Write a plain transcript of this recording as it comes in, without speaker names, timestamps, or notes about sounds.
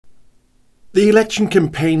The election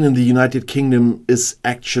campaign in the United Kingdom is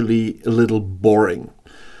actually a little boring.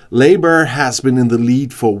 Labour has been in the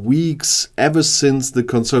lead for weeks, ever since the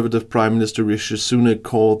Conservative Prime Minister Rishi Sunak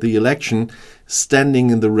called the election, standing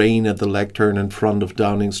in the rain at the lectern in front of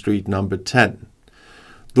Downing Street number 10.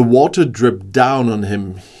 The water dripped down on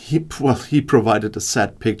him. He provided a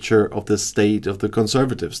sad picture of the state of the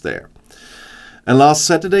Conservatives there. And last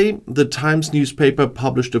Saturday, the Times newspaper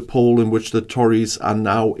published a poll in which the Tories are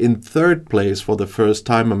now in third place for the first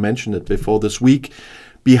time. I mentioned it before this week,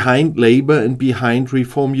 behind Labour and behind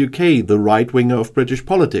Reform UK, the right-winger of British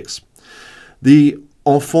politics. The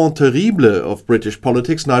enfant terrible of British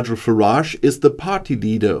politics, Nigel Farage, is the party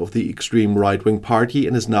leader of the extreme right-wing party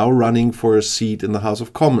and is now running for a seat in the House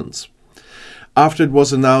of Commons. After it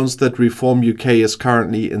was announced that Reform UK is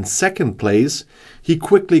currently in second place, he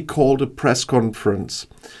quickly called a press conference.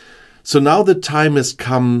 So now the time has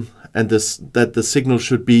come and that the signal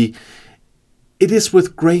should be, "It is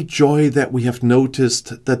with great joy that we have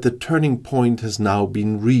noticed that the turning point has now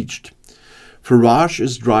been reached." Farage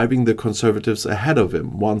is driving the Conservatives ahead of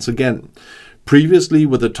him once again. Previously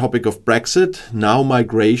with the topic of Brexit, now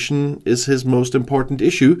migration is his most important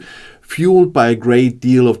issue, fueled by a great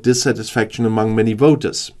deal of dissatisfaction among many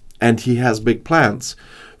voters. And he has big plans.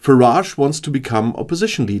 Farage wants to become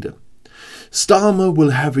opposition leader. Starmer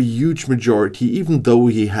will have a huge majority even though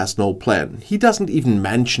he has no plan. He doesn't even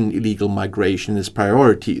mention illegal migration in his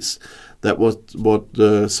priorities. That was what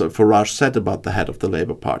Farage said about the head of the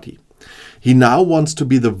Labour Party. He now wants to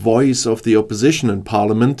be the voice of the opposition in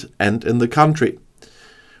Parliament and in the country,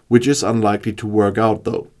 which is unlikely to work out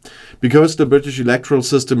though, because the British electoral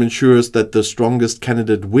system ensures that the strongest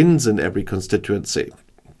candidate wins in every constituency.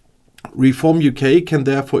 Reform UK can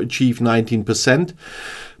therefore achieve 19%,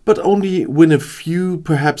 but only win a few,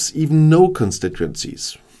 perhaps even no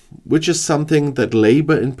constituencies, which is something that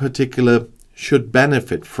Labour in particular should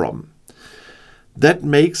benefit from. That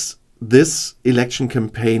makes this election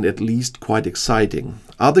campaign at least quite exciting.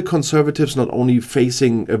 Are the Conservatives not only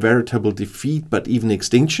facing a veritable defeat but even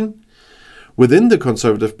extinction? Within the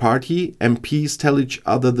Conservative Party, MPs tell each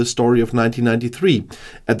other the story of 1993.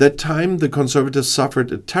 At that time, the Conservatives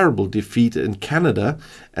suffered a terrible defeat in Canada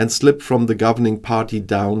and slipped from the governing party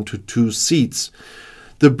down to 2 seats.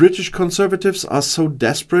 The British Conservatives are so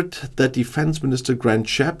desperate that Defence Minister Grant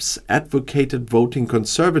Shapps advocated voting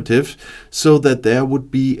Conservative so that there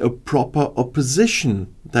would be a proper opposition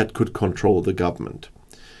that could control the government.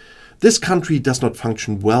 This country does not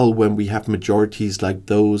function well when we have majorities like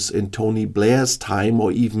those in Tony Blair's time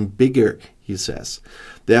or even bigger, he says.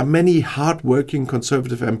 There are many hard-working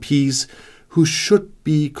Conservative MPs who should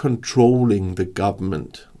be controlling the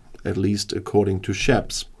government, at least according to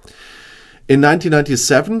Shapps. In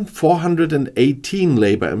 1997, 418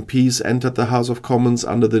 Labour MPs entered the House of Commons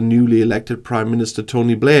under the newly elected Prime Minister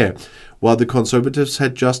Tony Blair, while the Conservatives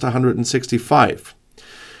had just 165.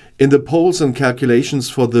 In the polls and calculations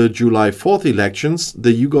for the July 4th elections,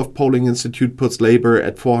 the YouGov Polling Institute puts Labour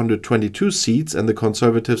at 422 seats and the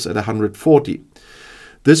Conservatives at 140.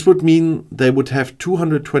 This would mean they would have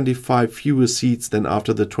 225 fewer seats than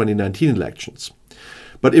after the 2019 elections.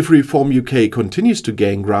 But if Reform UK continues to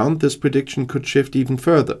gain ground, this prediction could shift even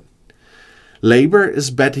further. Labour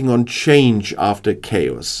is betting on change after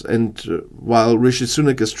chaos, and while Rishi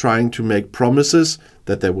Sunak is trying to make promises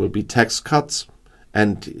that there will be tax cuts,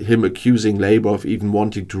 and him accusing Labour of even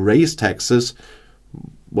wanting to raise taxes,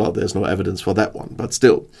 well, there's no evidence for that one, but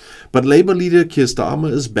still. But Labour leader Keir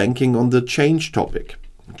Starmer is banking on the change topic.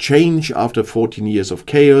 Change after 14 years of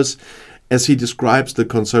chaos, as he describes the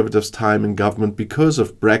Conservatives' time in government because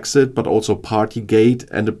of Brexit, but also Partygate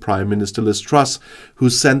and a Prime Minister Liz Truss, who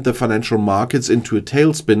sent the financial markets into a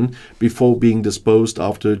tailspin before being disposed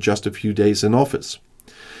after just a few days in office.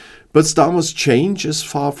 But Starmer's change is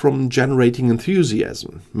far from generating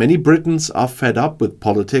enthusiasm. Many Britons are fed up with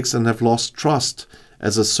politics and have lost trust,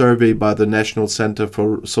 as a survey by the National Centre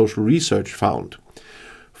for Social Research found.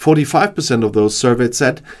 45% of those surveyed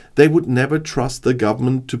said they would never trust the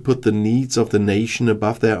government to put the needs of the nation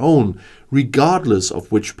above their own, regardless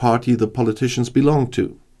of which party the politicians belong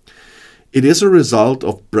to. It is a result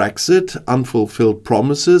of Brexit, unfulfilled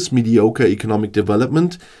promises, mediocre economic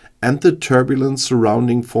development, and the turbulence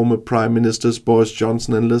surrounding former Prime Ministers Boris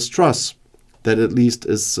Johnson and Liz Truss. That at least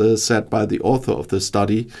is said by the author of the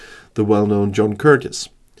study, the well-known John Curtis.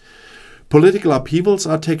 Political upheavals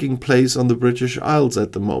are taking place on the British Isles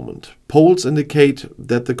at the moment. Polls indicate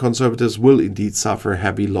that the Conservatives will indeed suffer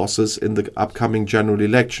heavy losses in the upcoming general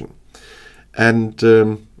election. And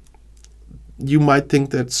you might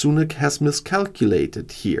think that Sunak has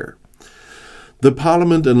miscalculated here. The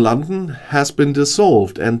Parliament in London has been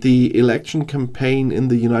dissolved, and the election campaign in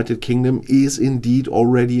the United Kingdom is indeed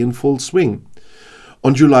already in full swing.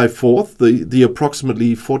 On July 4th, the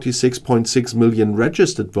approximately 46.6 million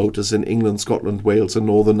registered voters in England, Scotland, Wales and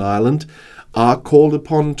Northern Ireland are called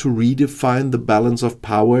upon to redefine the balance of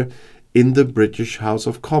power in the British House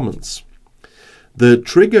of Commons. The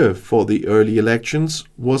trigger for the early elections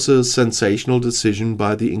was a sensational decision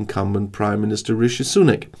by the incumbent Prime Minister Rishi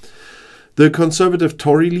Sunak. The Conservative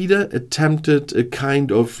Tory leader attempted a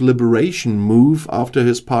kind of liberation move after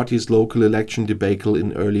his party's local election debacle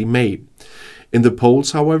in early May. In the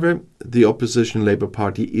polls, however, the opposition Labour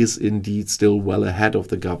Party is indeed still well ahead of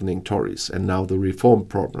the governing Tories and now the Reform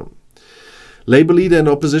programme. Labour leader and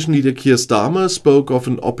opposition leader Keir Starmer spoke of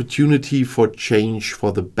an opportunity for change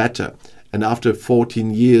for the better, and after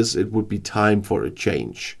 14 years it would be time for a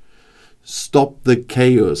change. Stop the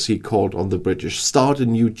chaos, he called on the British. Start a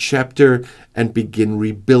new chapter and begin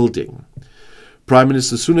rebuilding. Prime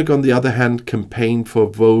Minister Sunak, on the other hand, campaigned for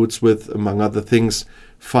votes with, among other things,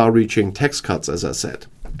 far-reaching tax cuts, as I said.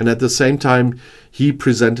 And at the same time, he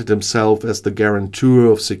presented himself as the guarantor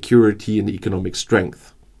of security and economic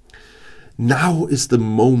strength. Now is the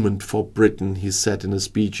moment for Britain, he said in a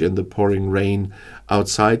speech in the pouring rain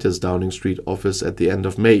outside his Downing Street office at the end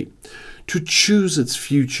of May, to choose its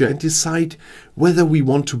future and decide whether we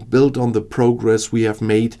want to build on the progress we have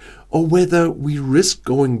made or whether we risk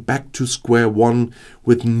going back to square one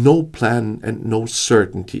with no plan and no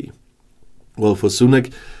certainty. Well, for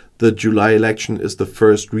Sunak, the July election is the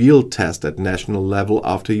first real test at national level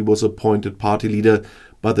after he was appointed party leader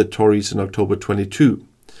by the Tories in October 22.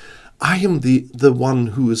 I am the one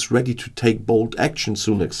who is ready to take bold action,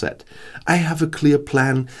 Sunak said. I have a clear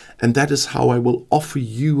plan, and that is how I will offer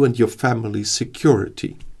you and your family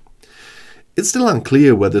security. It's still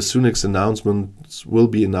unclear whether Sunak's announcements will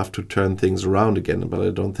be enough to turn things around again, but I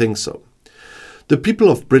don't think so. The people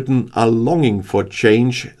of Britain are longing for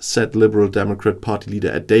change, said Liberal Democrat Party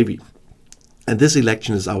leader Ed Davey. And this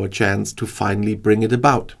election is our chance to finally bring it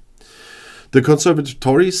about. The Conservative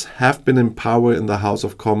Tories have been in power in the House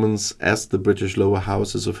of Commons, as the British lower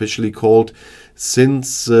house is officially called,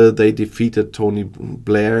 since they defeated Tony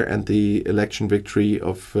Blair and the election victory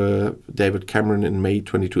of David Cameron in May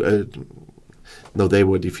 22. No, they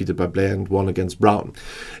were defeated by Blair and won against Brown.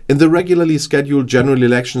 In the regularly scheduled general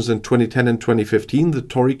elections in 2010 and 2015, the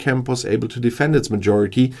Tory camp was able to defend its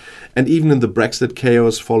majority, and even in the Brexit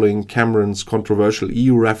chaos following Cameron's controversial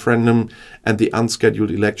EU referendum and the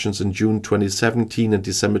unscheduled elections in June 2017 and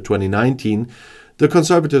December 2019, the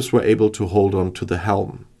Conservatives were able to hold on to the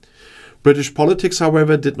helm. British politics,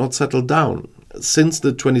 however, did not settle down. Since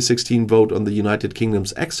the 2016 vote on the United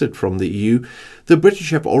Kingdom's exit from the EU, the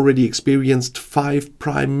British have already experienced 5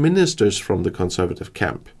 prime ministers from the Conservative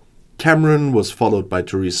camp. Cameron was followed by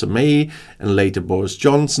Theresa May and later Boris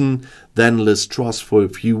Johnson, then Liz Truss for a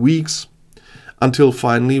few weeks, until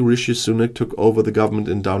finally Rishi Sunak took over the government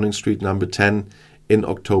in Downing Street number 10 in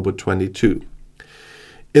October 22.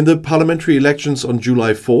 In the parliamentary elections on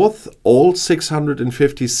July 4th, all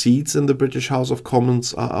 650 seats in the British House of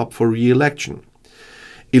Commons are up for re-election.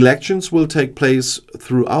 Elections will take place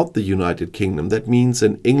throughout the United Kingdom. That means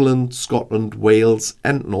in England, Scotland, Wales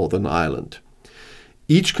and Northern Ireland.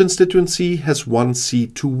 Each constituency has 1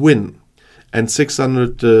 seat to win, and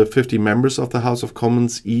 650 members of the House of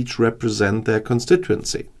Commons each represent their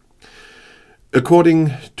constituency.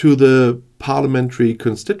 According to the Parliamentary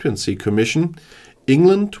Constituency Commission,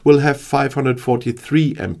 England will have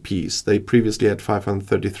 543 MPs. They previously had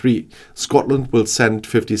 533. Scotland will send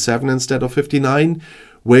 57 instead of 59.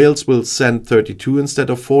 Wales will send 32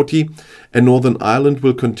 instead of 40. And Northern Ireland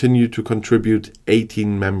will continue to contribute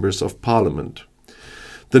 18 members of parliament.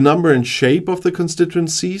 The number and shape of the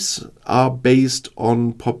constituencies are based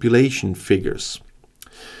on population figures.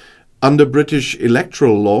 Under British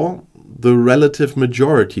electoral law, the relative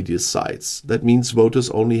majority decides. That means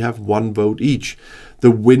voters only have 1 vote each.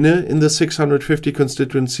 The winner in the 650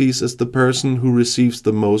 constituencies is the person who receives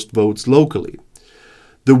the most votes locally.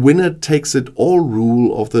 The winner takes it all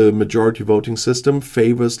rule of the majority voting system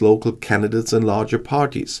favors local candidates and larger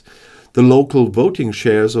parties. The local voting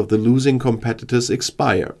shares of the losing competitors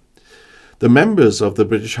expire. The members of the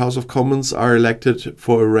British House of Commons are elected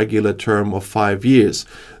for a regular term of 5 years.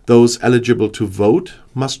 Those eligible to vote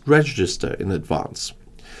must register in advance.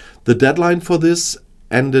 The deadline for this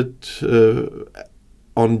ended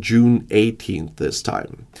on June 18th this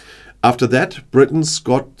time. After that, Britons,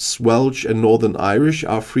 Scots, Welsh and Northern Irish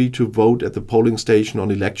are free to vote at the polling station on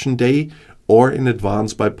election day or in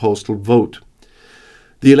advance by postal vote.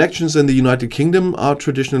 The elections in the United Kingdom are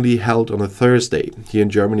traditionally held on a Thursday. Here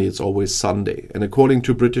in Germany, it's always Sunday. And according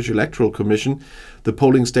to British Electoral Commission, the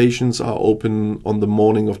polling stations are open on the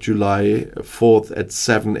morning of July 4th at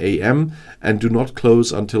 7 a.m. and do not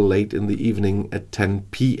close until late in the evening at 10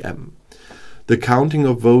 p.m. The counting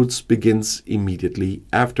of votes begins immediately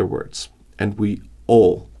afterwards, and we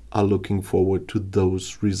all are looking forward to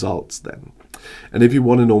those results then. And if you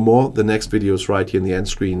want to know more, the next video is right here in the end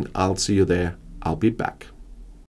screen. I'll see you there. I'll be back.